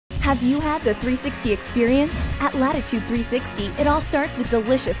Have you had the 360 experience? At Latitude 360, it all starts with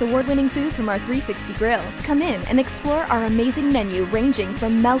delicious award-winning food from our 360 Grill. Come in and explore our amazing menu ranging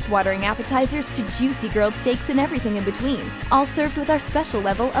from mouth-watering appetizers to juicy grilled steaks and everything in between, all served with our special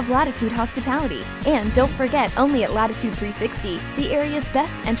level of Latitude hospitality. And don't forget, only at Latitude 360, the area's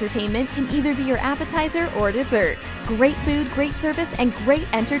best entertainment can either be your appetizer or dessert. Great food, great service, and great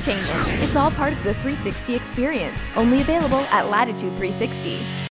entertainment. It's all part of the 360 experience, only available at Latitude 360.